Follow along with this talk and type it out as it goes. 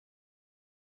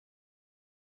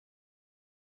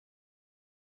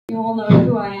You all know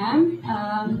who I am.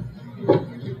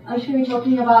 I'm just going to be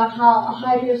talking about how a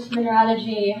hydrous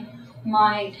mineralogy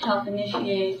might help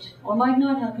initiate, or might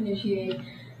not help initiate,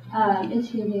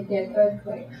 intermediate depth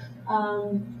earthquakes.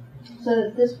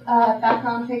 So this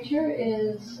background picture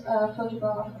is a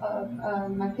photograph of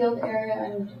my field area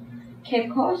and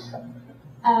Cape Coast.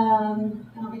 And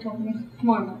I'll be talking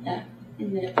more about that in a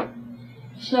minute.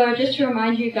 So just to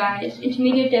remind you guys,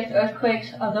 intermediate depth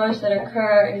earthquakes are those that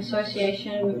occur in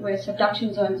association with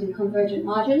subduction zones and convergent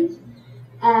margins,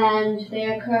 and they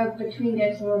occur between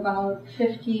depths of about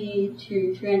 50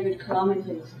 to 300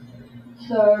 kilometers.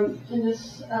 So in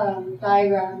this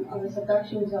diagram of a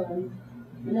subduction zone,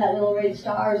 that little red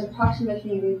star is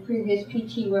approximately where previous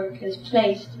PT work has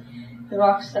placed the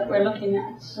rocks that we're looking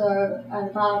at. So at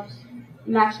about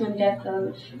maximum depth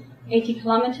of 80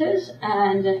 kilometers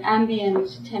and an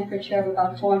ambient temperature of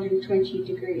about 420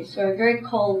 degrees. So a very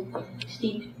cold,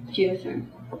 steep geotherm.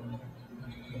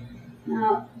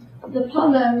 Now, the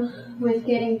problem with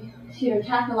getting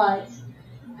pseudotacholites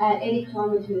at 80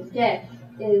 kilometers depth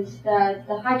is that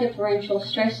the high differential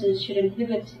stresses should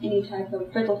inhibit any type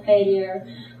of brittle failure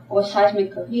or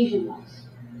seismic cohesion loss.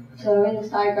 So in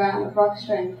this diagram of rock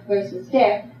strength versus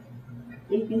depth,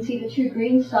 you can see the two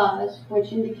green stars,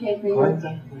 which indicate where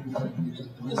So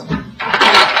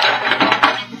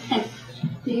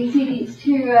you can see these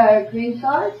two green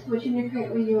stars, which indicate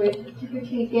where you would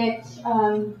typically get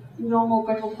normal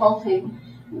brittle faulting.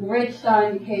 And the red star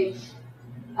indicates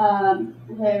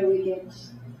where we get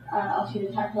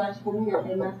pseudotacholites forming at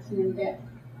their maximum depth.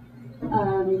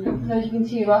 So as you can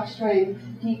see, rock strength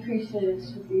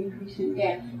decreases with the increase in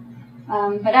depth.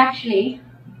 But actually,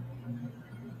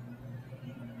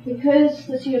 because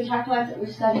the pseudotacholites that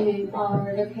we're studying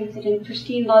are located in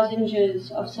pristine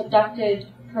lozenges of subducted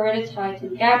peridotite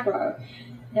and gabbro,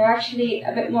 they're actually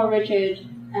a bit more rigid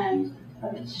and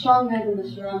a bit stronger than the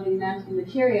surrounding mass and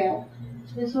material.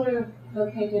 So they're sort of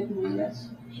located more or less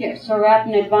here. So we're at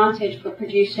an advantage for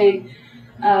producing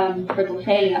brittle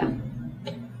failure.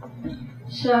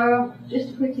 So just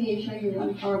to quickly show you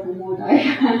one horrible Moore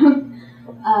diagram.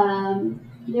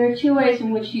 There are two ways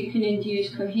in which you can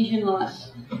induce cohesion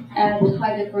loss at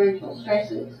high differential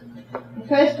stresses. The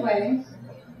first way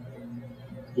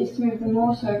is to move the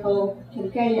Moore circle to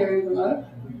the failure envelope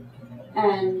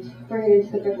and bring it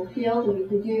into the brittle field, and you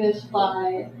can do this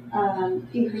by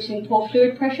increasing pore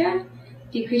fluid pressure,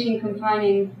 decreasing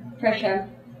confining pressure,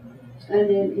 and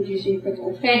then inducing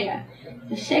brittle failure.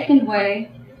 The second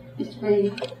way is to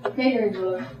bring the failure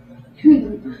envelope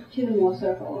to the Moore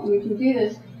circle, and we can do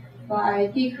this by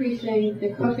decreasing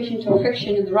the coefficient of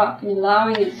friction in the rock and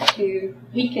allowing it to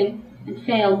weaken and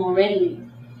fail more readily.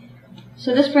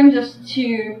 So this brings us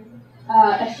to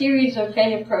a series of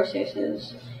failure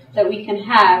processes that we can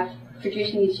have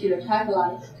producing these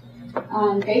pseudotacholites.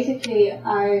 And basically,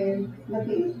 I'm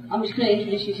just going to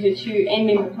introduce you to two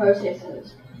end-member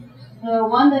processes. The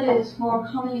one that is more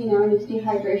commonly known as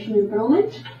dehydration and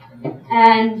brittlement,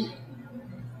 and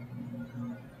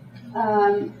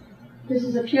this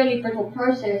is a purely brittle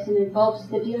process and involves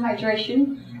the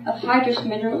dehydration of hydrous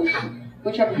minerals,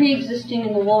 which are pre-existing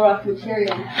in the wall rock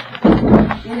material.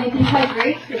 When they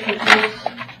dehydrate, they produce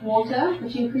water,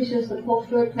 which increases the pore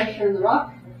fluid pressure in the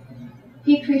rock,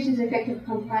 decreases effective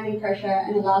confining pressure,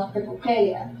 and allows brittle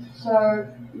failure. So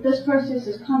this process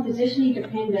is compositionally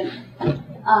dependent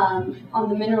on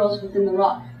the minerals within the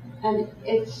rock, and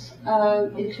it's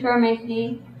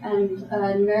experimentally and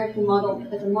numerically modeled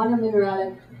as a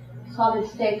monomineralic solid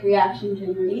state reaction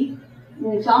generally.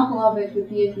 An example of it would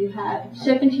be if you had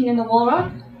serpentine in the wall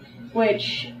rock,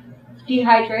 which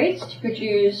dehydrates to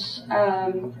produce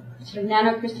sort of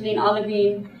nanocrystalline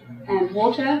olivine and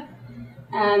water.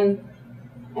 And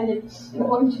it's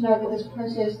important to note that this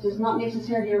process does not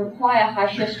necessarily require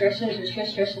high shear stresses or shear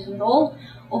stresses at all,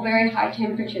 or very high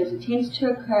temperatures. It tends to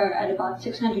occur at about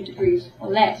 600 degrees or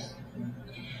less.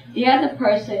 The other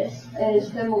process is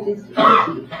thermal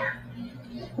instability,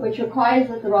 which requires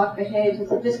that the rock behaves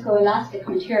as a viscoelastic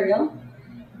material,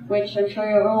 which I'm sure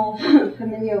you're all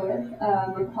familiar with,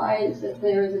 requires that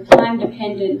there is a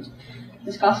time-dependent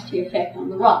viscosity effect on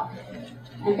the rock.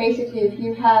 And basically, if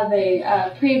you have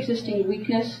a pre-existing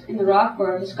weakness in the rock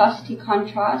or a viscosity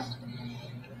contrast,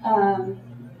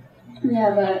 we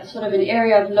have a sort of an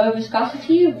area of low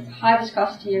viscosity, with high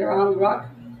viscosity around the rock,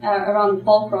 around the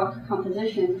bulk rock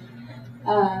composition,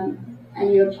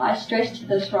 and you apply stress to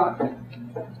this rock.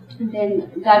 And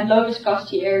then that low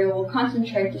viscosity area will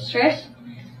concentrate the stress,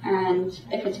 and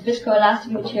if it's a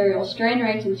viscoelastic material, strain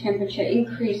rate and temperature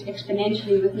increase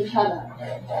exponentially with each other,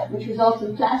 which results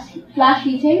in flash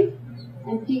heating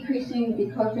and decreasing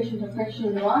the coefficient of friction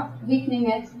in the rock, weakening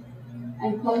it,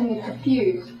 and causing it to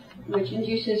fuse, which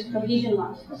induces cohesion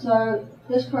loss. So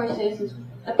this process is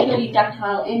a purely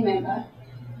ductile end member,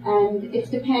 and it's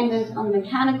dependent on the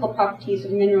mechanical properties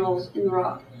of minerals in the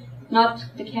rock, not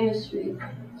the chemistry.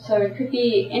 So it could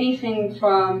be anything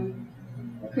from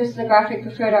crystallographic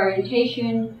preferred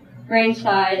orientation, grain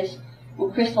size,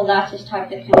 or crystal lattice type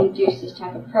that can induce this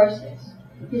type of process.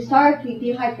 Historically,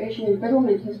 dehydration and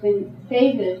brittlement has been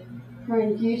favored for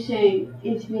inducing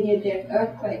intermediate depth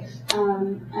earthquakes,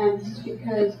 and this is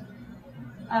because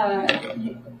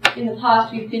in the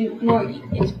past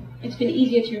it's been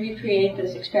easier to recreate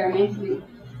this experimentally,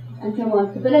 and thermal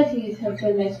instabilities have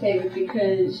been less favored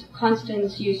because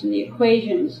constants used in the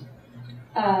equations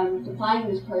define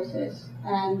this process,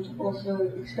 and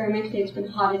also experimentally it's been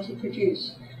harder to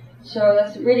produce. So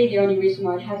that's really the only reason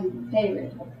why it hasn't been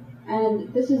favored.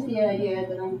 And this is the idea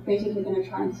that I'm basically going to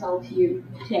try and sell to you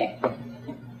today.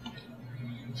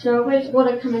 So where does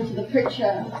water come into the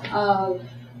picture of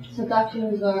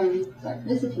subduction zone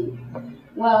cyclicity?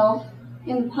 Well,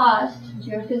 in the past,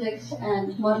 geophysics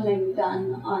and modeling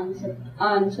done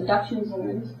on subduction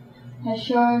zones has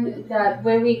shown that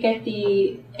where we get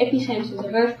the epicenters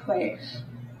of earthquakes,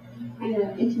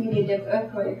 intermediate depth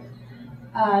earthquakes,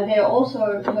 they are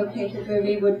also located where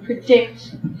we would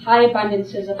predict high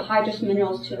abundances of hydrous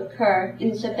minerals to occur in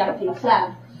the subducting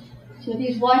slab. So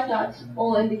these white dots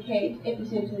all indicate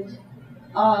epicenters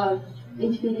of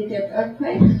intermediate depth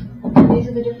earthquakes. These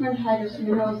are the different hydrous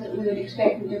minerals that we would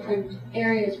expect in different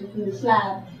areas within the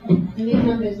slab, and these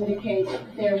numbers indicate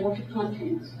their water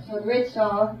contents. So the red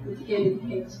star, which again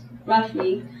indicates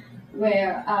roughly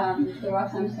where the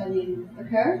rocks I'm studying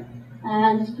occur,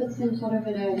 and this puts them sort of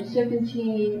in a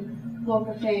serpentine,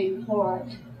 chlorprophane,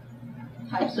 chlorite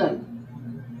type zone.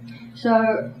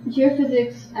 So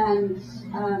geophysics and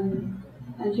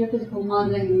geophysical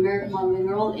modeling and numerical modeling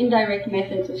are all indirect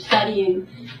methods of studying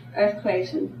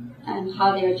earthquakes and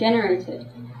how they are generated.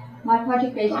 My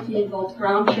project basically involves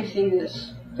ground truthing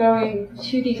this, going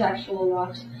to these actual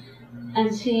rocks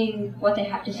and seeing what they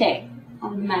have to say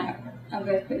on the matter of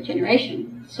earthquake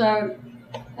generation. So,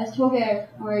 as Torge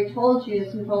already told you,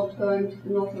 it's involved going to the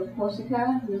north of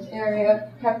Corsica, in this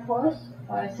area, Capcos,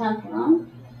 by San Ferran,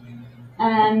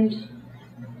 and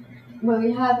where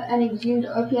we have an exhumed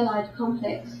ophiolite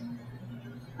complex.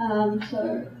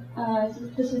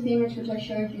 This is the image which I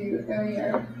showed you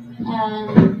earlier,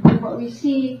 and what we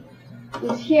see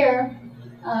is here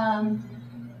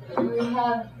we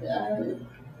have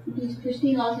these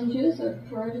pristine lozenges of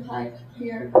peridotite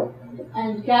here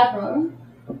and gabbro,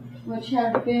 which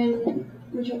are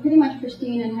pretty much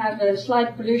pristine and have a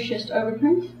slight blue schist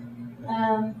overprint,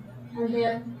 and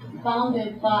they're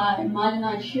bounded by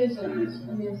milanite shear zones,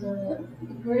 and there's the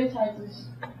peridotite is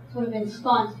sort of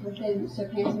ensconced within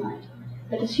serpentinite.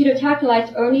 But the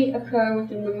pseudotachelites only occur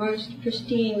within the most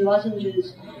pristine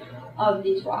lozenges of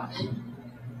these rocks.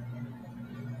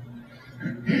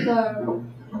 So,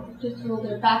 just a little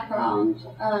bit of background.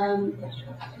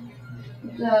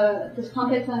 This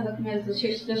complex I'm looking at is the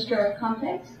Schuster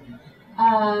complex,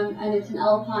 and it's an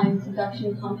alpine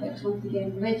subduction complex. Once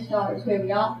again, the red star is where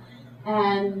we are,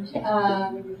 and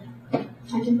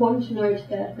it's important to note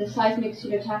that the seismic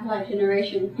pseudotachelite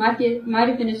generation might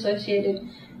have been associated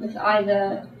with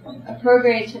either a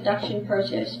prograde subduction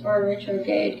process or a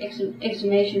retrograde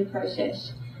exhumation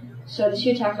process. So the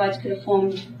pseudotachelites could have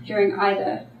formed during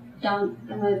either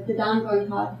the downgoing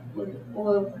path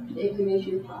or the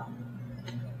exhumation path.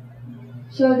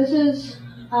 So this is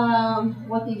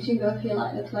what the exhumed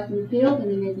ophiolite looks like in the field,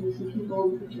 and there may be some people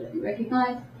in the picture that you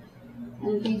recognize.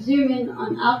 And if we zoom in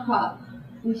on outcrop,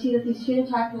 we see that these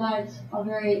pseudotachelites are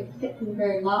very thick and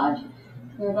very large.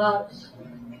 They're about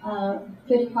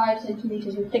 35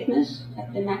 centimeters in thickness,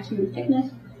 at the maximum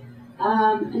thickness.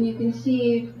 And you can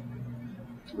see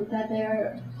that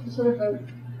they're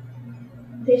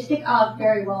they stick out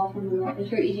very well from the rock. It's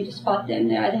very easy to spot them.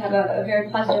 They either have a very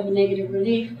positive or negative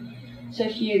relief. So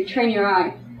if you train your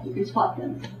eye, you can spot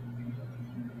them.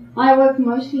 My work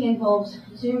mostly involves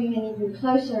zooming in even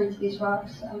closer into these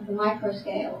rocks at the micro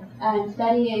scale and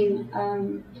studying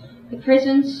the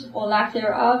presence or lack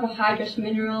thereof of hydrous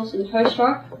minerals in host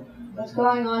rock, what's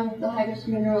going on with the hydrous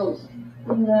minerals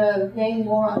in the vein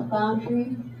rock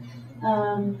boundary,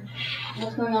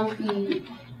 what's going on with the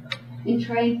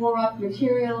entrained rock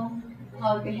material,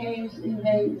 how it behaves in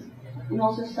veins, and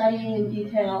also studying in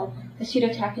detail the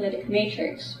pseudotachelitic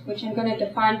matrix, which I'm going to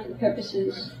define for the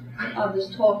purposes of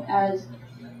this talk as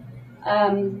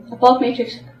a bulk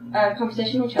matrix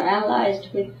composition, which I analyzed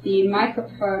with the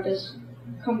microprobe as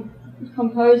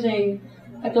composing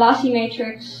a glassy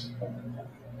matrix,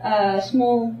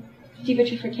 small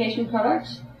devitrification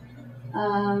products,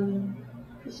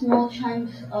 small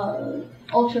chunks of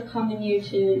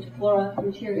ultra-comminuted borax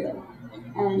material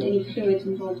and any fluids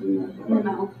involved in the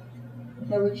mouth.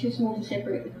 They were too small to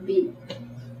separate with the beam.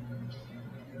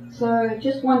 So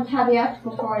just one caveat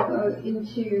before I go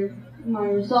into my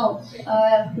results.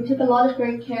 We took a lot of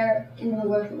great care in the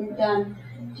work that we've done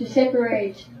to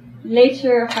separate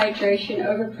later hydration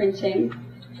overprinting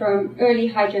from early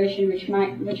hydration,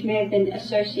 which may have been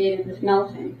associated with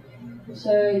melting.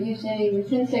 So using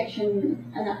thin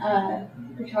section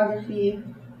petrography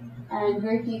and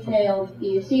very detailed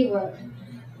BSE work,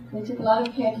 we took a lot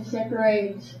of care to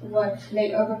separate what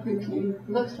late overprinting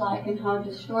looks like and how it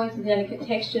destroys the delicate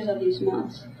textures of these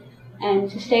melts,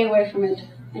 and to stay away from it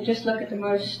and just look at the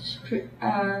most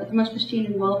pristine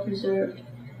and well-preserved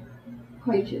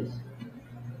quenches.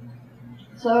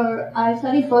 So I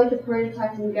studied both the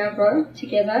peridotite and gabbro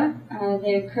together.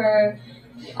 They occur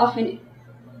often,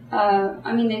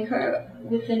 they occur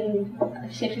within,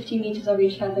 say, 15 meters of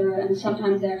each other, and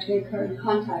sometimes they actually occur in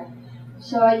contact.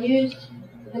 So I used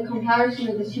the comparison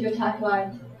of the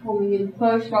pseudotachlite forming in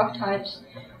both rock types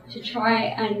to try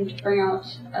and bring out,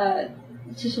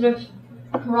 to sort of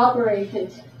corroborate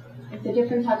it with the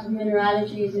different types of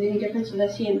mineralogies and any differences I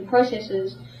see in the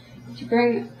processes, to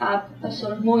bring up a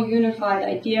sort of more unified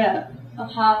idea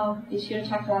of how these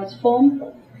pseudotachlites form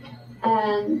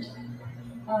and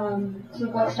sort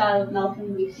of what style of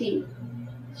melting we see.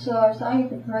 So starting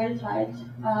with the peridotite,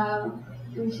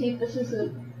 we see this is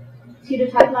a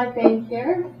pseudotachlite vein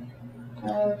here,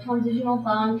 transitional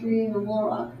boundary in the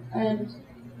wall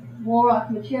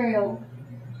rock material.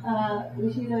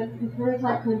 We see that the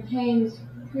peridotite contains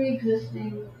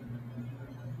pre-existing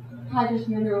hydrous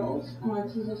minerals,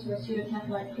 this is also a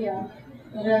pseudotachlite here,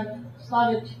 that have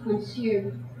started to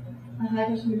consume a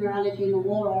hydrous mineralogy in the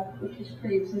wall rock, which is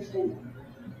pre-existing.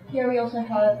 Here we also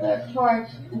have a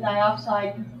chlorite and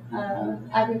dioxide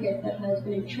aggregate that has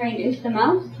been entrained into the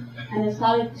mouth and has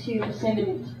started to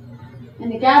disseminate. In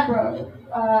the gabbro,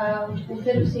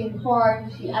 instead of seeing chlorite,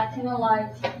 we see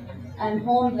actinolite and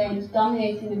hornblendes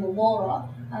dominating in the wall rock,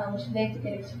 which later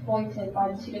get exploited by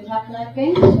the pseudotachlite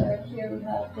vein. So here we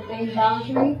have the vein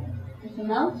boundary with the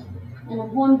melt, and a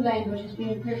hornblende which is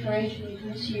being preferentially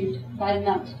consumed by the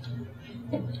melt.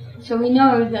 So we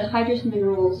know that hydrous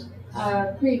minerals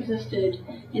pre-existed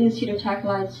in the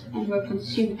pseudotachlites and were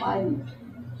consumed by them.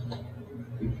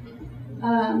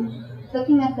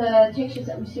 Looking at the textures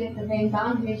that we see at the vein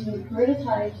boundaries in the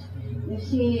peridotite, we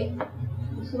see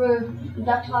sort of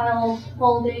ductile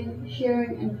folding,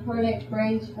 shearing, and prolate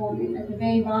grains forming at the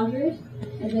vein boundaries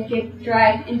as they get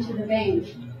dragged into the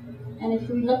veins. And if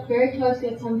we look very closely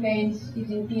at some veins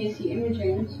using BSE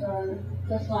imaging, so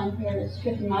this line here is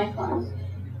 50 microns,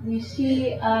 we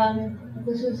see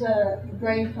this is a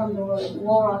grain from the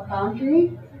wall rock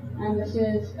boundary, and this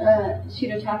is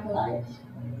pseudotachlite.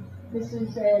 This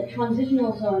is a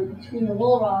transitional zone between the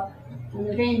wall rock and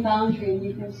the vein boundary, and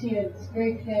you can see that it's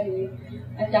very clearly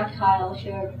a ductile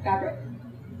shear fabric.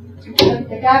 If you look at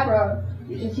the gabbro,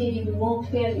 you can see it even more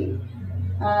clearly.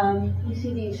 You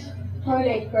see these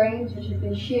prolate grains which have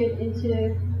been sheared into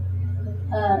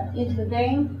the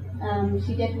vein. You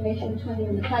see deformation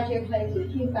between the plagioplates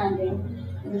and tube banding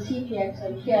and the CPX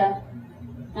over here.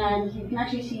 And you can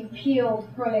actually see peeled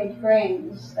prolate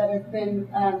grains that have been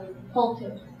pulped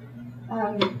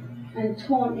and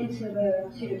torn into the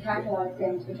pseudotachlite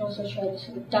veins, which also show the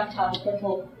sort of ductile,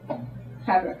 brittle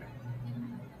fabric.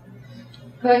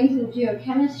 Going to the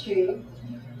geochemistry,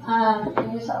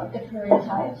 we start with the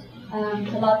peridotite.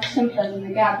 It's a lot simpler than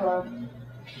the gabbro.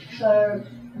 So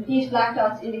these black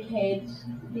dots indicate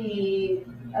the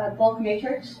bulk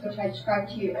matrix, which I described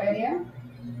to you earlier.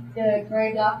 The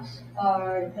gray dots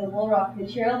are the wall rock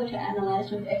material, which are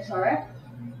analyzed with XRF.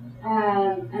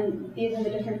 And these are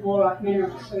the different wall rock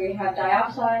minerals. So we have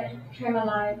diopside,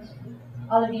 tremolite,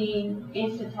 olivine,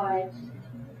 astatite,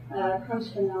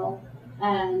 chromsphenol,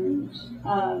 and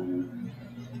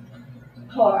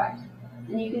chlorite.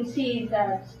 And you can see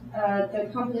that the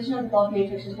composition of the bulk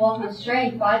matrix is well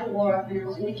constrained by the wall rock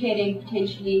minerals, indicating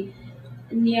potentially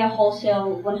near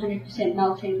wholesale 100%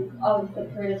 melting of the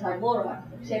peridotite wall rock,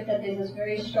 except that there's this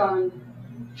very strong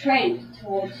trend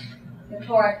towards the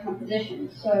chlorite composition.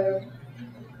 So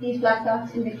these black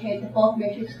dots indicate the bulk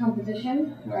matrix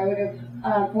composition, where I would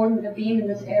have broadened the beam in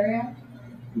this area.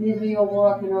 And these are your wall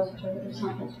rock minerals, which I would have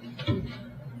sampled.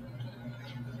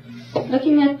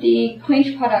 Looking at the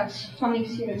quench products from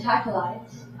these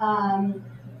pseudotachlites,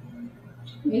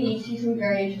 we see some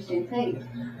very interesting things.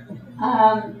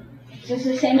 So it's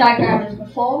the same diagram as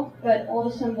before, but all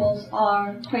the symbols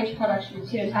are quench products from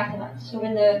pseudotachlites. So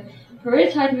when the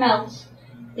peridotite melts,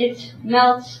 it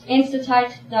melts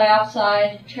enstatite,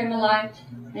 diopside, tremolite,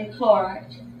 and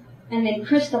chlorite, and then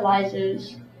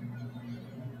crystallizes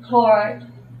chlorite,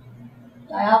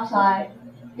 diopside,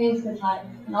 enstatite,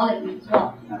 and olivine as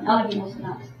well. Olivine also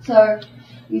melts. So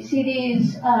you see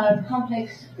these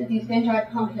these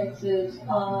dendrite complexes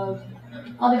of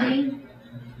olivine,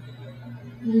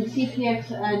 and the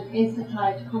CPX and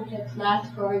enstatite complex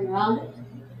lats growing around it,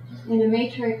 in a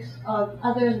matrix of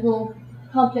other little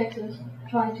complexes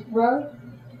trying to grow,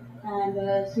 and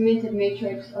a cemented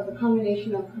matrix of a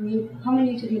combination of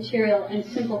comminuted material and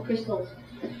simple crystals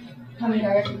coming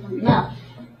directly from the mouth.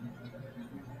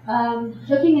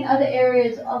 Looking in other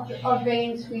areas of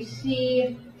veins, we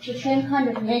see the same kind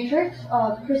of matrix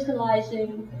of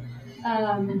crystallizing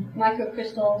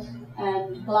microcrystals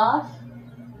and glass.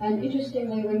 And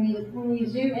interestingly, when we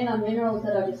zoom in on minerals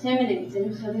that are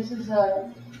disseminating, so this is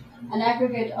an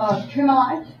aggregate of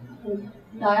tremolite and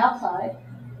diopside,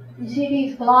 you see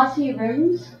these glassy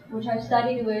rims, which I've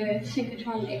studied with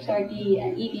synchrotron XRD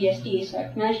and EBSD, so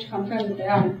I've managed to confirm that they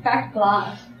are in fact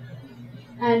glass.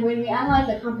 And when we analyze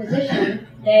the composition,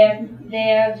 they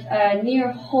have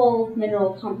near whole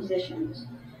mineral compositions.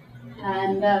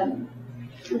 And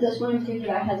this one in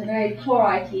particular has a very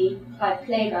chlorite-y type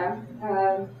flavor.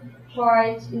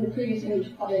 Chlorite in the previous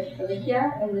image plotted over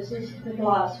here, and this is the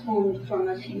glass formed from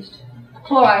a fused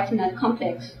chlorite in that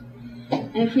complex.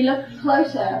 And if we look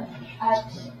closer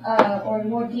at, or in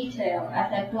more detail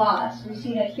at that glass, we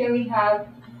see that here we have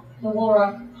the wall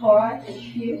rock chlorite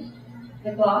which fused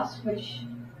the glass, which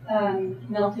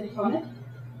melted from it.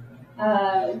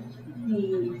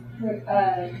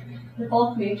 The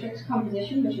bulk matrix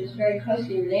composition, which is very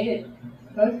closely related to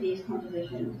both these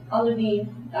compositions,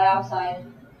 olivine, diopside,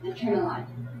 and tremolite.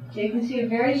 So you can see a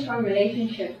very strong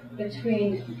relationship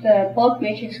between the bulk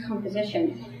matrix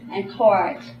composition and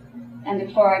chlorite, and the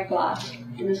chloride glass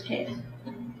in this case.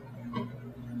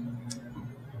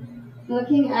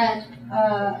 Looking at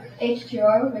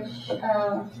H2O, which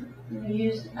we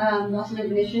used loss of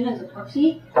ignition as a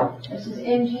proxy. This is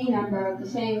Mg number of the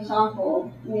same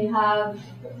sample.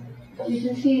 You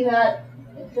can see that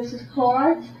this is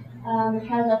chlorite. It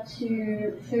has up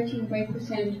to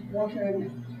 13% water in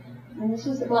it. And this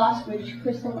is the glass which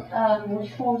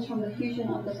forms from the fusion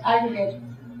of this aggregate.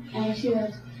 And you see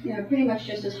that it's pretty much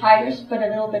just as hydrous, but a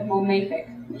little bit more mafic,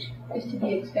 which is to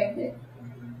be expected.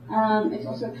 It's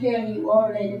also clearly well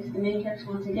related to the matrix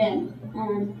once again.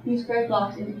 And these gray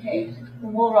blocks indicate the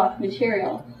wall rock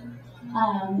material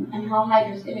and how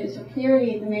hydrous it is. So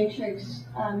clearly the matrix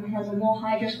has a more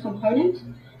hydrous component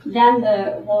than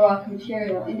the wall rock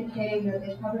material, indicating that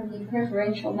there's probably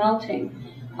preferential melting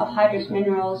of hydrous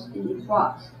minerals in these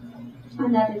rocks.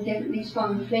 And that is definitely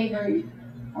strong flavoring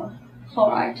of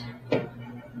chlorite.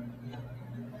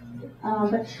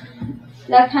 But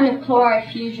that kind of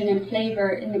chloride fusion and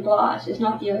flavor in the glass is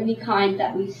not the only kind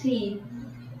that we see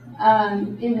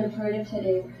in the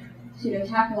ferritidic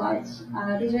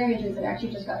pseudotacholites. These are images that I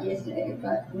actually just got yesterday,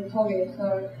 but we told you.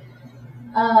 So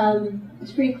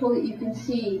it's pretty cool that you can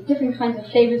see different kinds of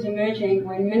flavors emerging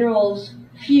when minerals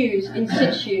fuse in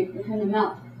situ within the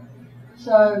melt.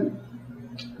 So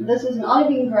this is an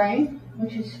olivine grain,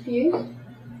 which is fused,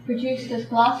 produced this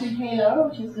glassy halo,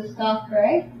 which is this dark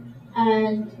gray,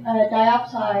 and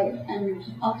diopside and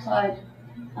oxide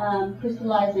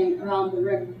crystallizing around the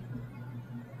rim.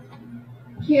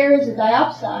 Here is a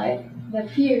diopside that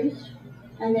fused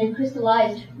and then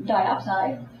crystallized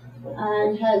diopside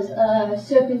and has a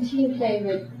serpentine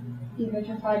flavored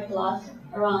devitrified glass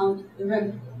around the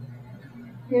rim.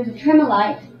 Here's a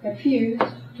tremolite that fused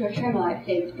to a tremolite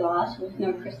flavored glass with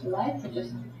no crystallites, it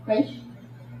just quenched.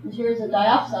 And here's a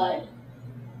diopside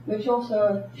which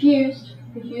also fused,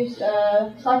 produced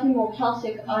a slightly more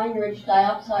calcic iron-rich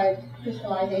diopside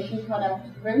crystallization product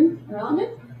rim around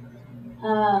it,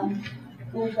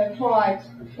 with a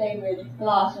chloride-flavored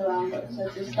glass around it, so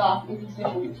it's a stark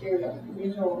interstitial material,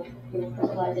 unusual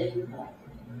crystallization product.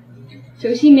 So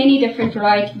we see many different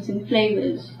varieties and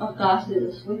flavors of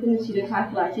gases within the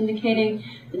pseudotacholites, indicating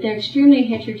that they're extremely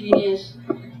heterogeneous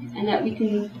and that we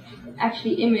can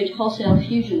actually image wholesale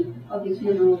fusion of these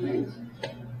mineral veins.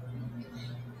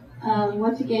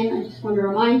 Once again, I just want to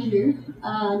remind you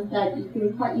that you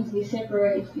can quite easily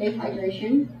separate late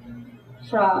hydration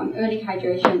from early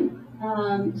hydration.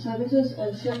 So this is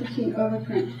a serpentine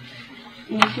overprint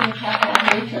in the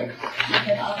pseudotacholite matrix, which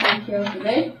I've outlined here over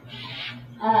red.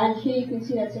 And here you can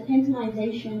see that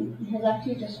serpentinization has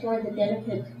actually destroyed the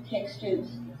delicate textures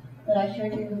that I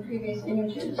showed you in the previous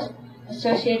images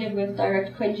associated with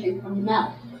direct quenching from the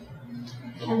mouth.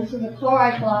 And this is a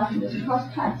chloride glass that is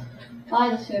cross-cut by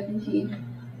the serpentine,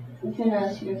 within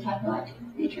a pseudo-satellite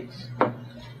matrix.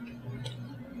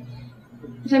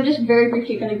 So I'm just very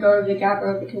briefly going to go over the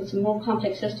Gabbro because it's a more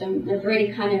complex system. I've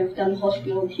already kind of done the whole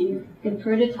spiel with you in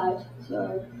peridotite.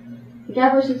 So the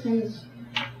Gabbro system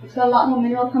it's got a lot more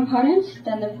mineral components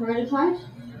than the peridotite,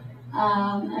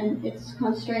 and it's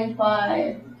constrained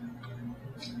by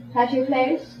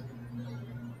plagioclase,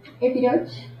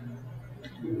 epidote,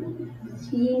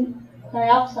 sphene,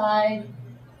 dioxide,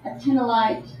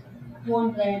 actinolite,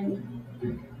 hornblende,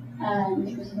 and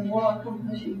this is the Warlock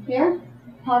composition here,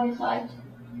 palgasite,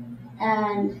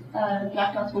 and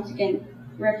black dots once again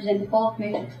represent the bulk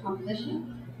matrix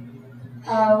composition.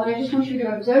 What I just want you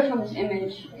to observe from this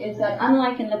image is that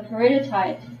unlike in the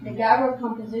peridotite, the Gabbro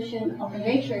composition of the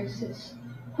matrix sits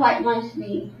quite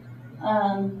nicely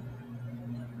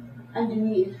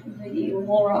underneath the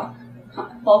Warlock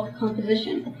bulk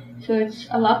composition. So it's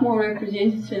a lot more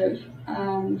representative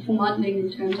for modeling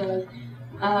in terms of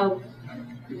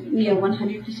near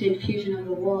 100% fusion of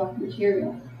the Warlock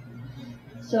material.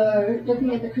 So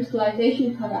looking at the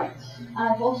crystallization products,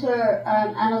 I've also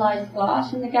analyzed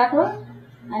glass in the Gabbro,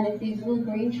 and it's these little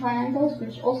green triangles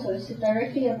which also sit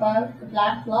directly above the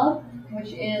black blob,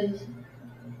 which is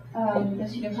the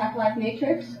pseudo-satellite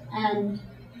matrix, and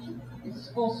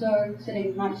it's also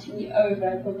sitting nicely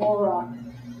over the Warlock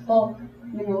bulk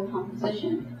mineral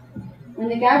composition. When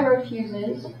the Gabbro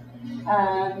fuses,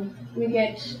 we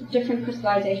get different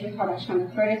crystallization products from the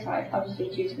peridotite, obviously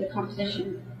due to the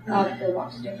composition of the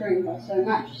rocks differing by so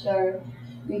much. So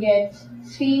we get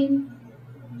sphene,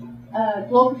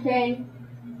 glaucophane,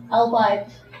 albite,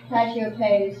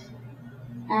 plagioclase,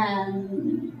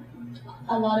 and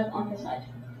a lot of anthracite,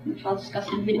 which I'll discuss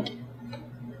in a minute.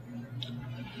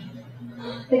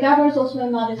 The Gabbro is also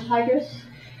not as hydrous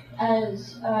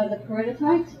as the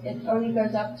peridotite. It only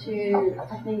goes up to,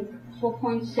 I think,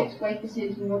 4.6 weight per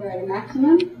centimeter at a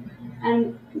maximum,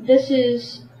 and this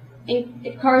is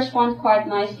it corresponds quite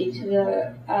nicely to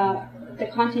the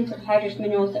contents of hydrous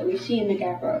minerals that we see in the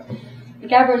Gabbro. The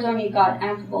Gabbro's only got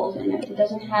amphiboles in it. It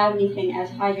doesn't have anything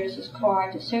as hydrous as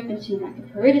chlorite or serpentine like the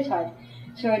peridotite,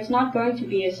 so it's not going to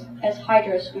be as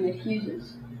hydrous when it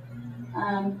fuses.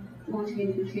 Once again,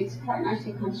 you can see it's quite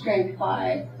nicely constrained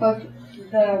by both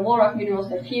the Warlock minerals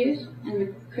that fuse and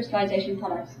the crystallization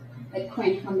products that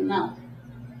quench from the melt.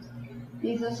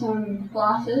 These are some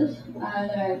glasses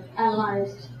that I've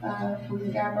analyzed from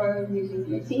the Gabbro using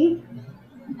Wits,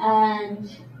 and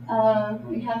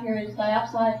we have here is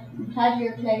diopside and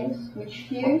plagioclase, which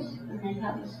fuse, and they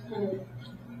have this kind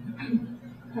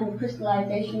of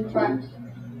crystallization front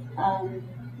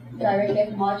directly at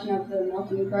the margin of the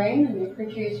melting grain, and they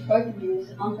produce both of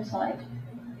these anthracite,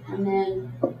 and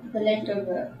then the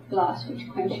leftover glass which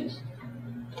quenches.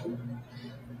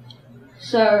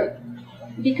 So,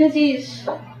 because these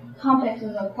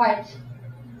complexes are quite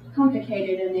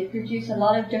complicated and they produce a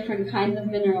lot of different kinds of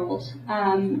minerals,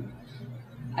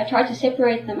 I tried to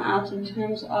separate them out in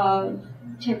terms of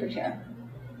temperature.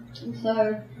 And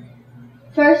so,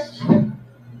 first,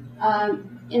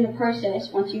 in the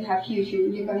process, once you have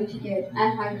fusion, you're going to get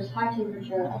anhydrous high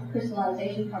temperature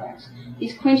crystallization products.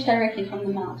 These quench directly from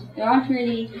the melt. There aren't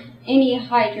really any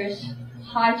hydrous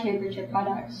high temperature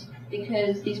products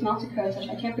because these melts occur at such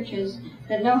high temperatures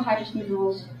that no hydrous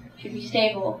minerals should be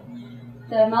stable.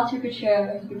 The melt temperature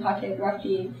has been calculated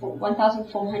roughly for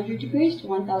 1,400 degrees to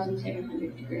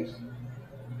 1,700 degrees.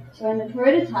 So in the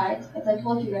peridotite, as I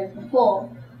told you guys before,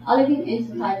 olivine,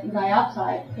 enstatite, and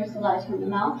diopside crystallize from the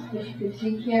melt, which you can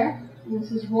see here. And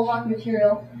this is Warlock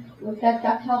material with that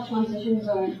ductile transition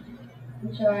zone,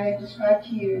 which I described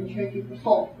to you and showed you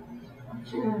before.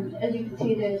 And as you can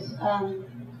see, there's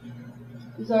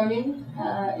zoning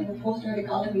in the four-steric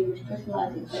olivine, which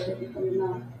crystallizes directly from the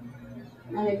melt.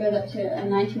 And it goes up to a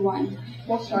 91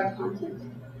 four-star content.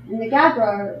 In the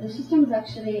Gabbro, the system is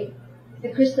actually,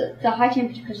 the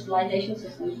high-temperature crystallization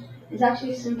system is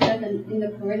actually simpler than in the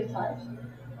peridotite.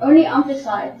 Only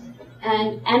anthracite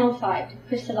and analphite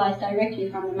crystallize directly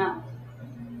from the melt.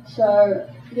 So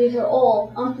these are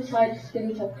all anthracite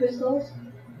sphenical crystals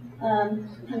kind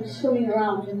of swimming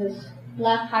around in this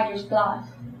black hydrous glass.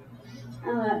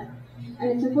 And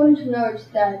it's important to note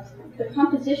that the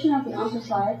composition of the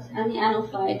anthracites and the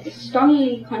analphites is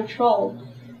strongly controlled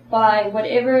by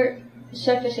whatever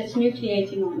surface it's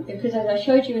nucleating on, because as I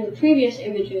showed you in the previous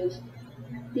images,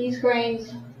 these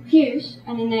grains fuse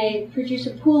and then they produce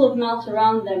a pool of melt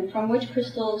around them from which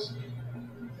crystals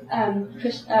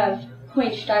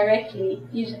quench directly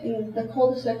using the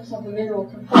colder surface of the mineral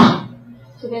to form.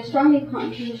 So they're strongly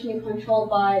positionally controlled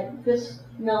by this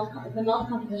the melt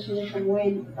composition from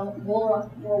when the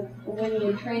Warlock or when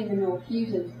the trained mineral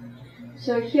fuses.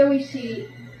 So here we see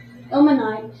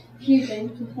ilmenite fusing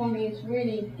to form these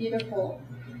really beautiful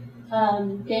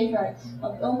dendrites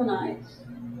of ilmenite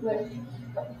with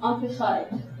anthracite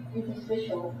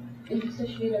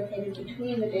interstitially located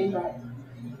between the dendrites.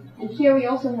 And here we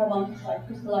also have anthracite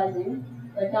crystallizing,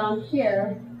 but down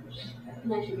here, which I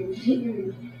can actually give to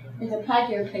you, is a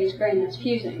plagioclase grain that's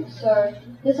fusing. So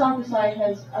this anthracite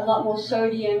has a lot more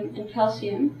sodium and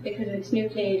calcium because it's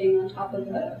nucleating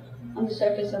on the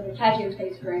surface of the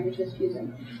plagioclase grain, which is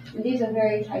fusing. And these are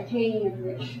very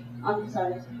titanium-rich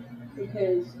anthracites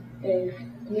because they've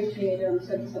nucleated on the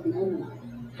surface of an ilmenite.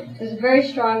 There's a very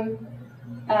strong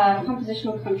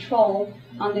compositional control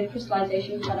on the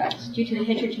crystallization products due to the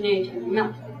heterogeneity of the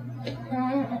melt.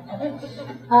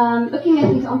 Looking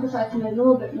at these anthracites in a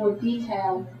little bit more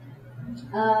detail,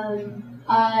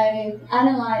 I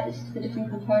analyzed the different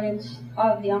components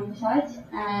of the anthracites,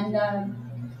 and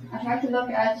I tried to look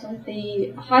at some of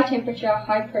the high temperature,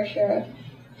 high pressure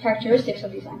characteristics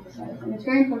of these anthracites. And it's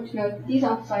very important to note that these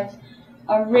anthracites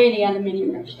are really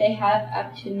aluminium rich. They have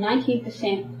up to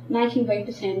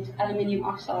 19% aluminium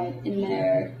oxide in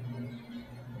their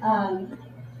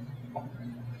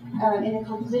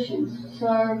compositions.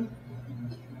 So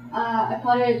I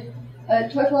plotted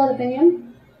total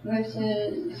aluminium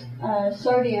versus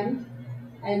sodium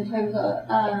in terms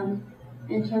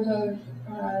of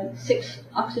 6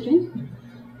 oxygen,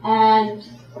 and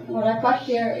what I've got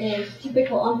here is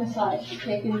typical anthracite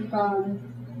taken from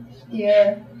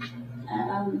deer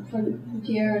and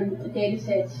data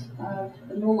sets of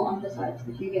the normal anthracites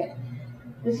that you get.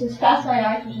 This is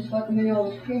fasciite, which is what the mineral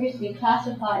was previously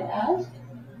classified as,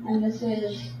 and this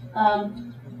is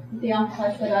the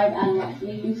anthracites that I've analyzed.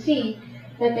 And you can see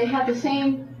that they have the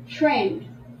same trend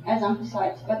as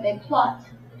anthracites, but they plot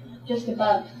just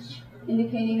above,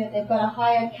 indicating that they've got a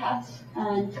higher CAS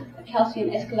and a calcium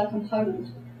escalar component.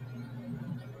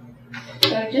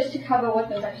 So just to cover what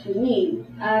those actually mean,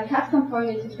 CAS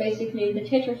component is basically the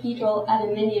tetrahedral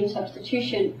aluminium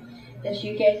substitution that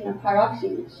you get in a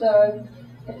pyroxene. So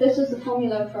if this is the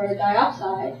formula for a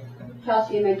dioxide,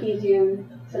 calcium, magnesium,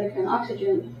 silicon,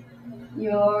 oxygen,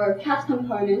 your CAS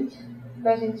component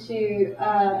goes into,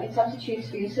 it substitutes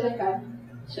for your silica.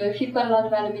 So if you've got a lot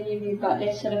of aluminium, you've got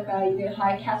less silica, you get a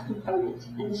higher CAS component.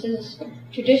 And this has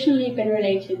traditionally been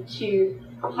related to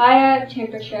higher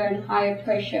temperature and higher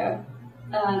pressure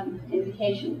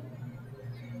indication.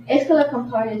 Escalar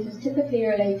component is typically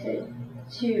related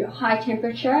to high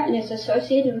temperature and is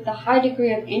associated with a high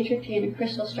degree of entropy in a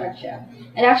crystal structure.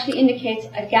 It actually indicates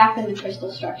a gap in the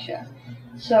crystal structure.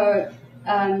 So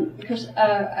because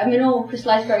a mineral will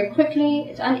crystallize very quickly,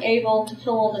 it's unable to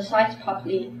fill all the sites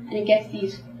properly, and it gets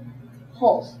these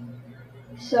holes.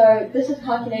 So this is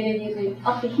calculated using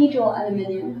octahedral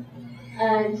aluminium,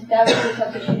 and that would be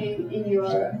substituting in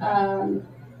your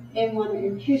M1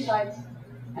 and M2 sites.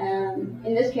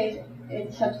 In this case,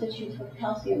 it substitutes with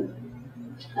calcium,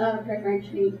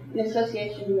 preferentially in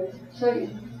association with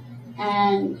sodium,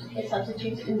 and it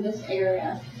substitutes in this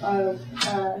area of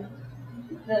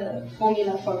the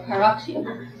formula for pyroxene.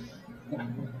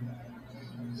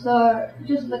 So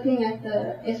just looking at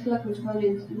the escalar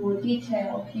components in more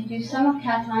detail, if you do sum of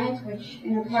cations, which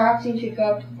in a pyroxene should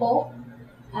go up to 4,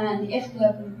 and the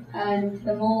escalar and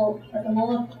the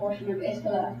molar portion of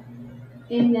escalar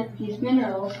in these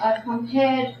minerals, I've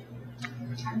compared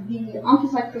the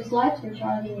anthracite crystallites, which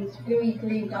are these very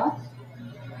green dots,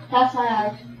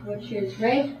 fasciite, which is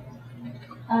red,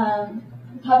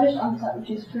 published anthracite, which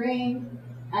is green,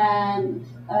 and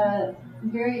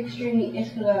very extremely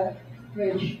escalar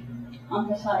rich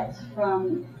anthracites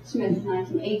from Smith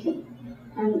 1980.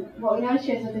 And what we notice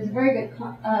here is that there's a very good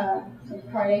sort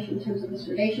of correlation in terms of this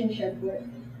relationship with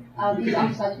these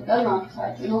anthracites with other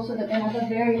anthracites, and also that they have a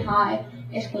very high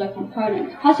escalar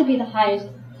component, possibly the highest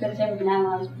that's ever been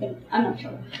analyzed, but I'm not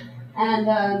sure. And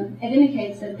it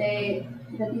indicates that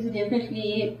these are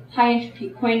definitely high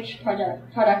entropy quench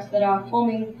products that are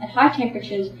forming at high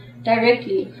temperatures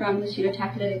directly from the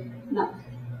pseudotachylytic melt.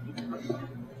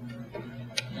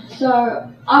 So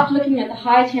after looking at the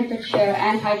high temperature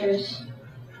and hydrous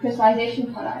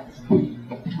crystallization products,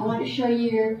 I want to show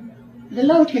you the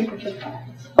low temperature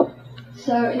products.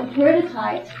 So in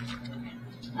peridotite,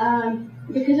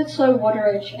 because it's so water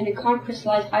rich and it can't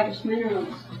crystallize hydrous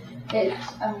minerals, it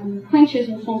quenches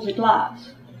and forms a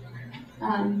glass.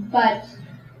 But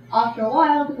after a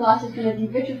while, the glass is going to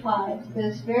devitrify to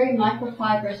this very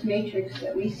microfibrous matrix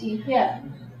that we see here,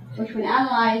 which when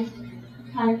analyzed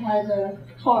kind of has a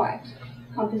chlorite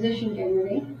composition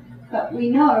generally. But we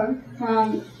know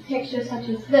from textures such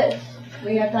as this,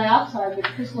 where you have dioxide which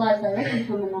crystallizes directly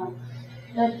from the melt,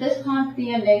 that this can't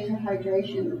be a later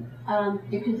hydration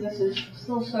because this is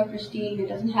still so pristine, it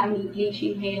doesn't have any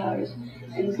bleaching halos,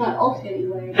 and it's not altered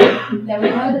anyway. That we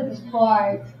know that this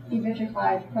chloride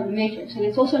devitrified from the matrix, and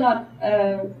it's also not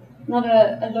a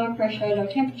low pressure, low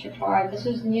temperature chloride. This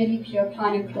is nearly pure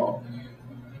chlor.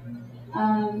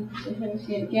 So let me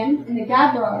see it again. In the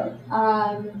gabbro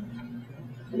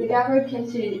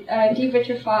tends to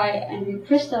devitrify and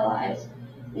recrystallize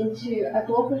into a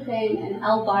glaucophane and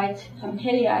albite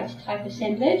halite type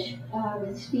assemblage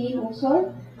with spleen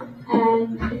also.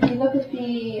 And if you look at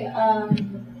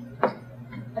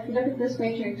this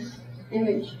matrix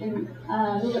image in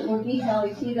a little bit more detail,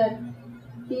 you see that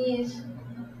these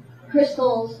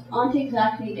crystals aren't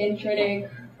exactly dendritic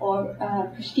or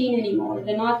pristine anymore.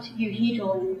 They're not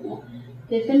euhedral anymore.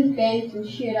 They've been bent and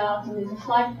sheared out, and there's a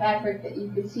slight fabric that you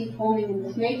can see forming in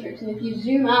this matrix. And if you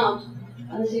zoom out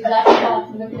on this exact spot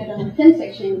and look at it on the thin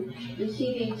section, you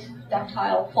see these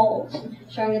ductile folds,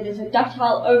 showing that there's a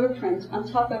ductile overprint on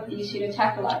top of these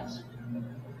pseudotachylites.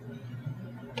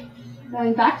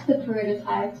 Going back to the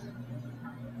peridotite,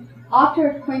 after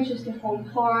it quenches to form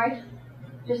chloride,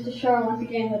 just to show once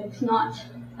again that it's not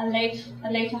a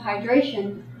later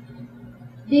hydration,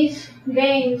 these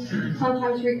veins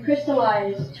sometimes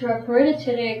recrystallize to a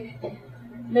peridotitic,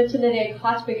 litylitic,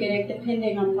 phosphagitic,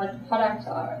 depending on what the products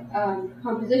are,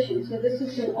 composition. So this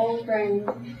is an old grain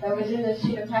that was in the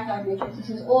pseudotachyl matrix. This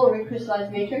is all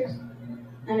recrystallized matrix,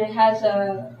 and it has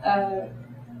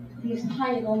these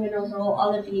tiny little minerals are all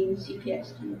olivine,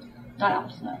 CPX, and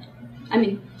diopside.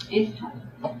 N-type.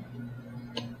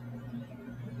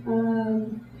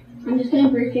 I'm just going to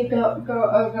briefly go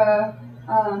over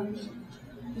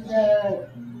the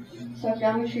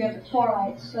stoichiometry of the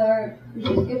chlorides. So these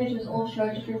images all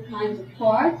show different kinds of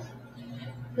chlorides.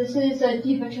 This is a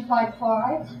devitrified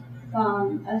chloride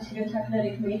from a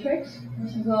pseudotachylitic matrix.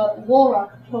 This is a wall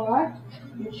rock chloride,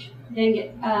 which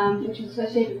is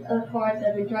associated with other chlorides that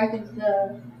have been dragged into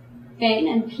the vein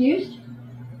and fused.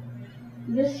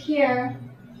 This here,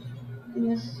 in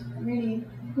this really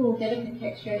cool, delicate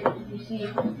texture, you see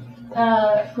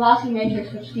glassy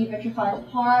matrix which devitrifies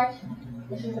chloride.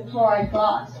 This is the chloride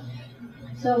glass.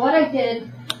 So what I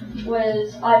did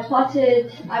was I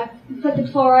put the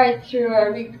chloride through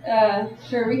a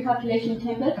recalculation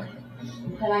template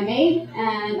that I made,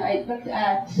 and I looked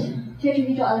at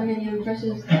tetrahedral aluminium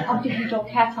versus octahedral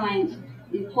cations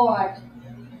in chloride.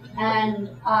 And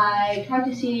I tried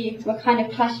to see what kind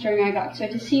of clustering I got. So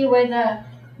to see whether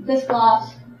this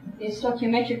glass is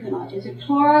stoichiometric or not. Is it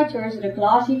chloride or is it a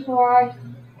glassy chloride?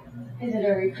 Is it a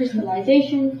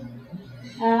recrystallization?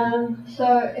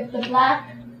 So if the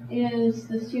black is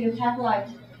the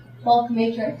pseudotachlite bulk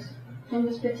matrix from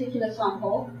this particular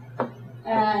sample,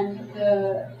 and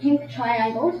the pink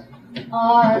triangles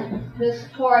are this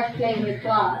chloride flavored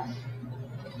glass,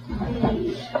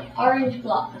 the orange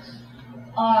blocks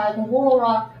are the wall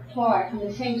rock chloride from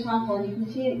the same sample, and you can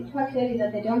see quite clearly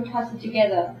that they don't cluster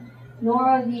together, nor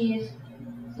are these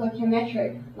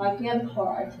stoichiometric like the other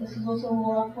chlorides. This is also a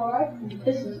wall rock chloride, and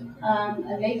this is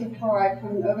a later chloride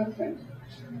from an overprint,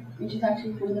 which is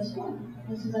actually from this one.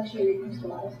 This is actually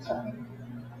recrystallized, sorry.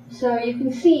 So you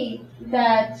can see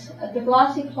that the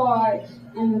glassy chlorides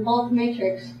and the bulk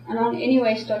matrix are not in any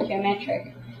way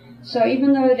stoichiometric. So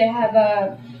even though they have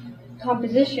a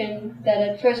composition that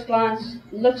at first glance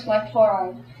looks like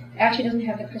chloride, it actually doesn't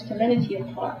have the crystallinity of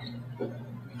chloride.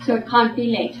 So it can't be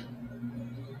late.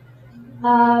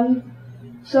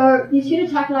 So these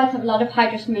pseudotachylites have a lot of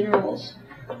hydrous minerals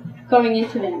going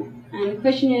into them. And the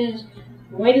question is,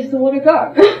 where does the water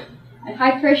go? At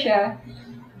high pressure,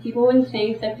 people wouldn't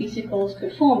think that vesicles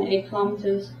could form at 8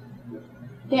 kilometers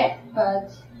depth,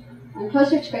 but on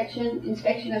closer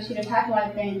inspection of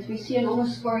pseudotachlite veins, we see an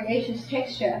almost scoriaceous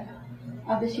texture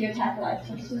of the pseudotachlite.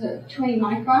 So this is a 20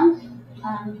 microns.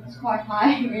 It's quite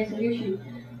high resolution.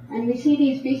 And we see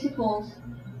these vesicles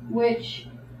which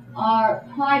are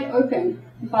pried open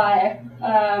by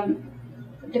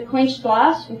the quenched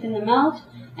glass within the melt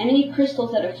and any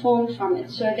crystals that are formed from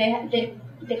it. So they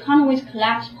can't always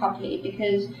collapse properly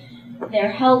because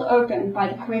they're held open by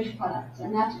the quenched products,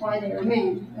 and that's why they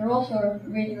remain. They're also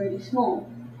really, really small.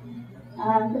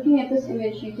 Looking at this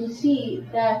image, you can see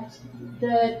that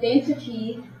the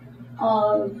density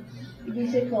of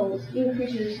vesicles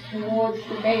increases towards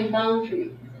the vein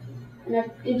boundary. And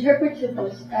I've interpreted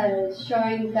this as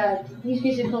showing that these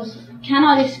vesicles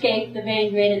cannot escape the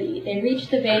vein readily. They reach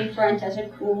the vein front as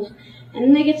it cools, and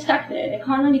then they get stuck there. They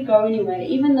can't really go anywhere.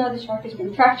 Even though this rock has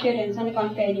been fractured and it's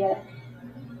undergone failure,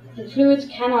 the fluids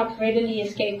cannot readily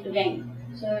escape the vein.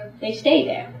 So they stay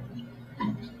there.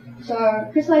 So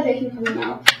crystallization from the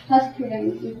mouth plus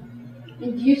cooling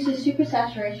induces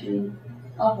supersaturation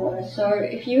of water. So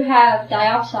if you have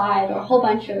dioxide or a whole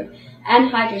bunch of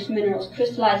anhydrous minerals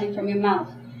crystallizing from your melt,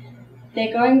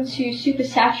 they're going to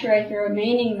supersaturate the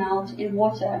remaining melt in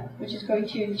water, which is going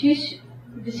to induce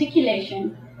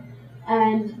vesiculation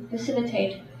and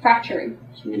facilitate fracturing,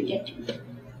 which I'm going to get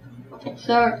to.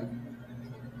 So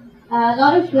a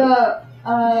lot of the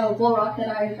wall rock that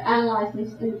I've analyzed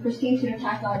in pristine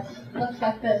pseudotachylites looks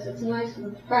like this. It's a nice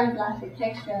brown plastic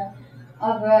texture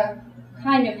of a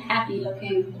kind of happy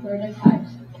looking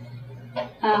prototypes.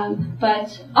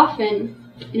 But often,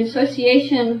 in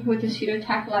association with the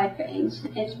pseudotachlite veins,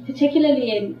 it's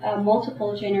particularly in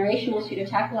multiple generational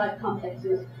pseudotachlite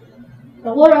complexes,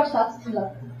 the wall rock starts to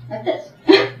look like this,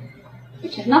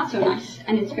 which is not so nice,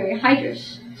 and it's very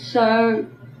hydrous. So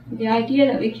the idea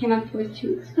that we came up with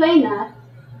to explain that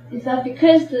is that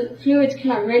because the fluids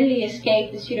cannot readily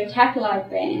escape the pseudotachlite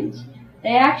veins,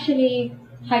 they actually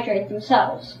hydrate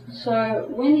themselves. So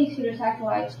when these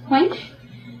pseudotachylites quench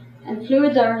and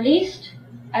fluids are released,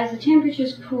 as the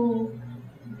temperatures cool,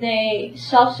 they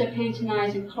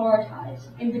self-serpentinize and chlorotize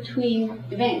in between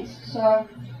the veins. So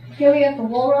here we have the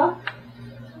wall rock,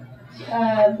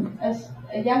 as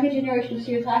a younger generation of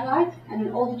pseudotachylites and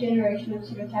an older generation of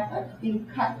pseudotachylites being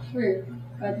cut through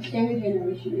by this younger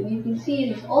generation. And you can see in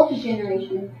this older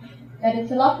generation that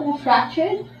it's a lot more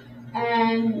fractured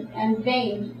and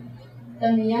veined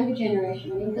than the younger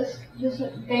generation. I mean, this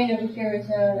vein over here is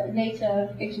a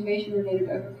later exhumation-related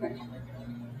overprint.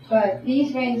 But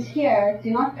these veins here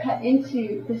do not cut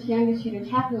into this younger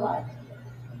pseudotachlite.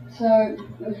 So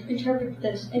we've interpreted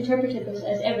this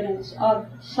as evidence of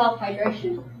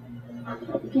self-hydration.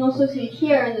 You can also see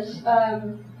here in this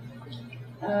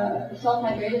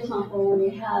self-hydrated sample when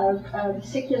we have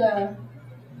vesiculated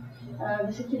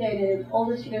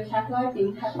older pseudotachlite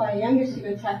being cut by a younger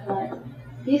pseudotachlite.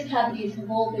 These cavities have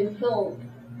all been filled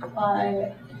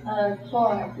by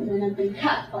chloride and then have been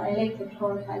cut by a later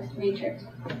chlorophyte matrix.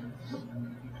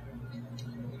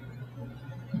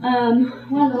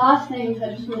 One of the last things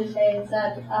I just want to say is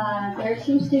that there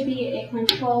seems to be a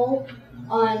control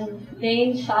on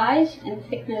vein size and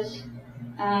thickness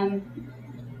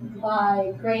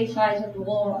by grain size of the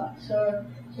wall rock. So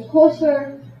the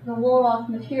coarser the wall rock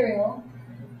material,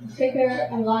 the thicker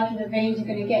and larger the veins are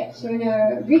going to get. So in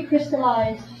a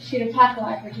recrystallized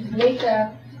pseudotachlite, which is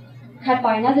later cut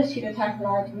by another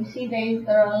pseudotachlite, we see veins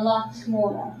that are a lot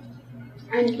smaller.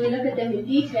 And if we look at them in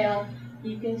detail,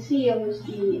 you can see almost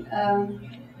the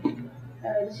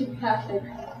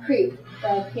superplastic creep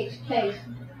that takes place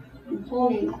in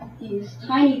forming these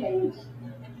tiny veins.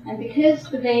 And because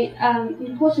the vein,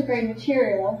 in coarser grain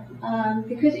material,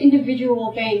 because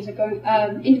individual veins are going,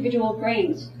 individual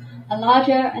grains are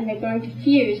larger and they're going to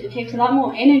fuse, it takes a lot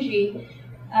more energy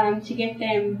to get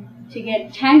them to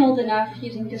get tangled enough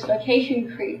using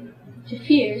dislocation creep to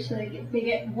fuse, so they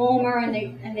get warmer and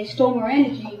they store more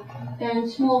energy than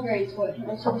small grains would.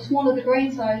 And so the smaller the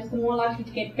grain size, the more likely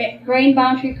to get grain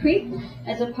boundary creep,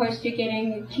 as opposed to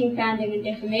getting kink banding and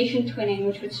deformation twinning,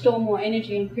 which would store more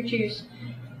energy and produce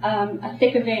a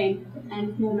thicker vein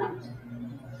and more melt.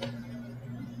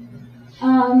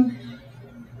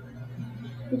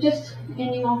 Just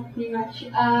ending off pretty much,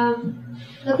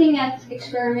 looking at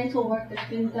experimental work that's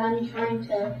been done trying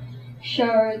to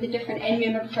show the different end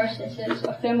member processes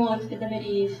of thermal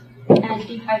instabilities and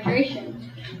dehydration.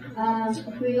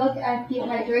 If we look at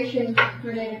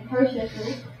dehydration-related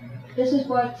processes, this is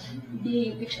what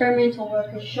the experimental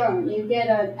work has shown. You get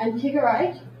an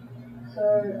antigerite, so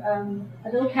a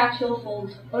little capsule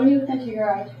filled only with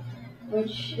antigerite,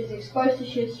 which is exposed to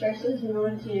shear stresses in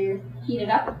order to heat it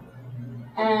up.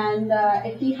 And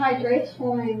it dehydrates,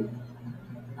 forming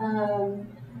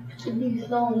these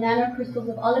little nanocrystals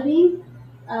of olivine,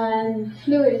 and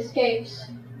fluid escapes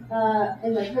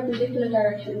in the perpendicular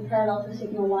direction parallel to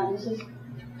signal 1. This is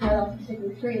parallel to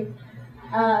signal 3.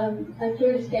 And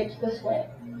fluid escapes this way.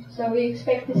 So we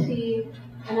expect to see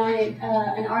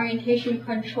an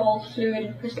orientation-controlled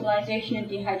fluid crystallization and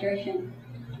dehydration.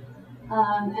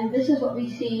 And this is what we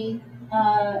see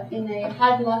in a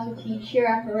high-velocity shear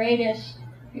apparatus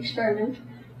experiment,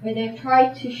 where they've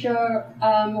tried to show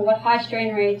what high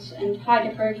strain rates and high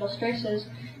differential stresses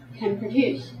can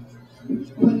produce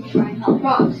when we try and help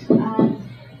rocks.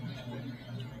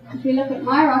 If we look at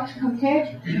my rocks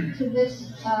compared to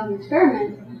this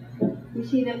experiment, we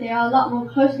see that they are a lot more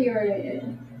closely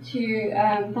related to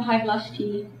the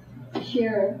high-velocity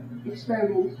shear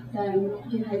experiment than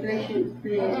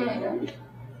dehydration-related experiment.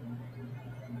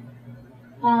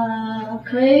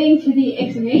 Relating to the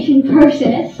exhumation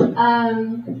process,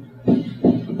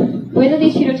 whether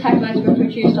these pseudotachylites were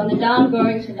produced on the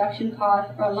down-going subduction path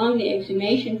or along the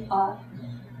exhumation path,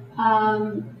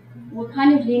 we're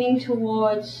kind of leaning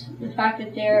towards the fact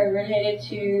that they're related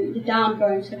to the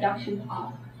down-going subduction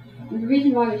path. And the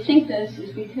reason why we think this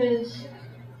is because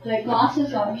the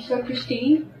glasses are so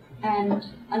pristine and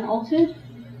unaltered.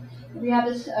 We have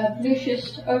this blue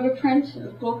schist overprint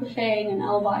of glaucophane and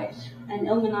albite and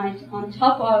ilmenite on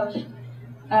top of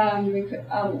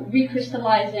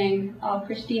recrystallizing our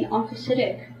pristine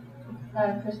oncocytic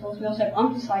crystals. We also have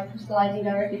oncocyte crystallizing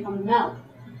directly from the melt.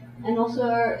 And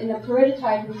also in the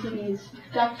peridotite, we see these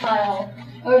ductile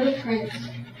overprints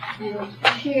and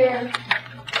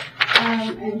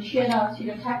sheared out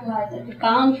pseudotachylites at the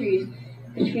boundaries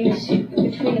between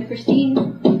the pristine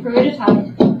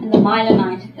peridotite and the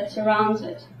myelinite that surrounds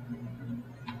it.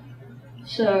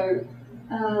 So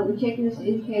we're taking this to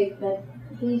indicate that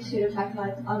these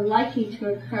pseudotachylites are likely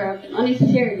to occur, but not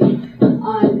necessarily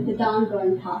on the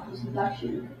downgoing path of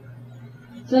subduction.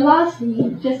 So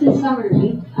lastly, just in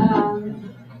summary,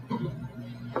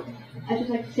 I'd just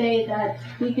like to say that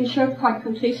we can show quite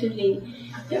conclusively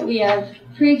that we have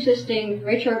pre-existing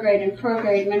retrograde and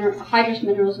prograde hydrous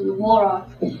minerals in the wall rock,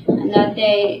 and that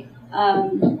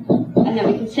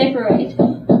we can separate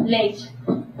late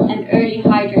and early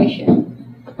hydration,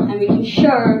 and we can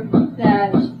show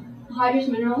that hydrous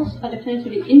minerals are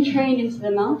definitively entrained into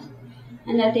the melt,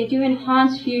 and that they do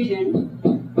enhance fusion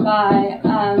by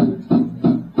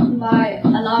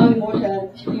allowing water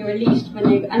to be released when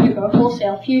they undergo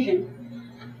wholesale fusion.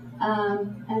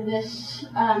 And this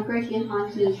greatly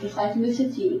enhances the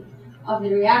seismicity of the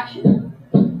reaction.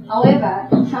 However,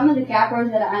 some of the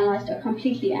gabbros that are analyzed are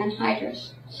completely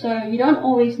anhydrous. So you don't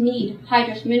always need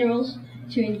hydrous minerals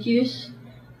to induce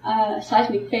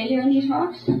seismic failure in these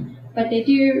rocks, but they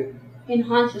do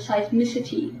enhance the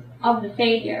seismicity of the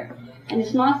failure. And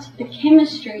it's not the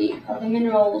chemistry of the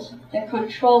minerals that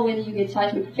control whether you get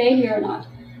seismic failure or not.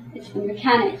 It's the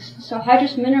mechanics. So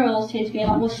hydrous minerals tend to be a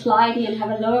lot more slidey and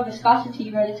have a lower viscosity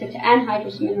relative to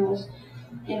anhydrous minerals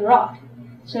in rock.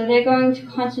 So they're going to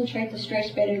concentrate the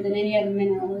stress better than any other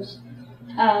minerals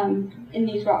in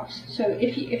these rocks. So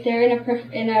if they're in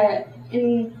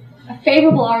a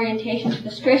favorable orientation to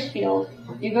the stress field,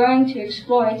 you're going to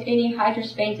exploit any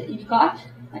hydrous veins that you've got,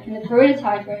 like in the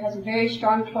peridotite where it has a very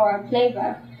strong chloride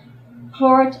flavor.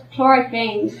 Chloride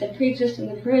veins that pre-exist in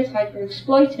the peridotite were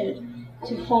exploited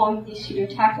to form these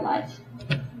pseudotachylites.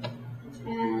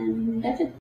 And that's it.